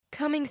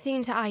Coming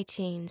soon to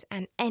iTunes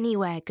and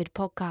anywhere good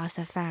podcasts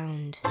are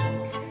found.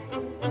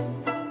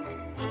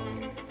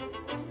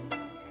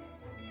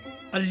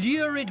 A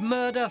lurid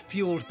murder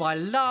fuelled by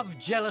love,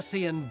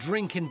 jealousy and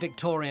drink in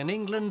Victorian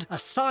England, a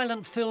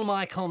silent film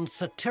icon's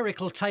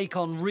satirical take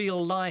on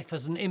real life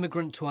as an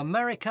immigrant to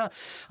America,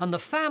 and the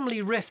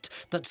family rift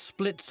that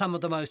split some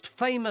of the most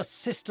famous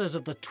sisters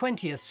of the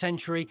 20th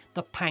century,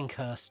 the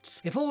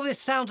Pankhursts. If all this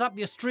sounds up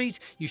your street,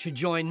 you should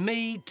join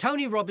me,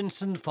 Tony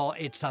Robinson, for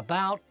It's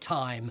About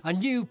Time, a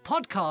new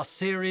podcast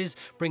series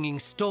bringing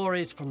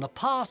stories from the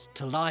past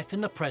to life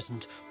in the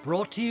present,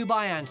 brought to you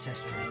by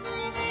Ancestry.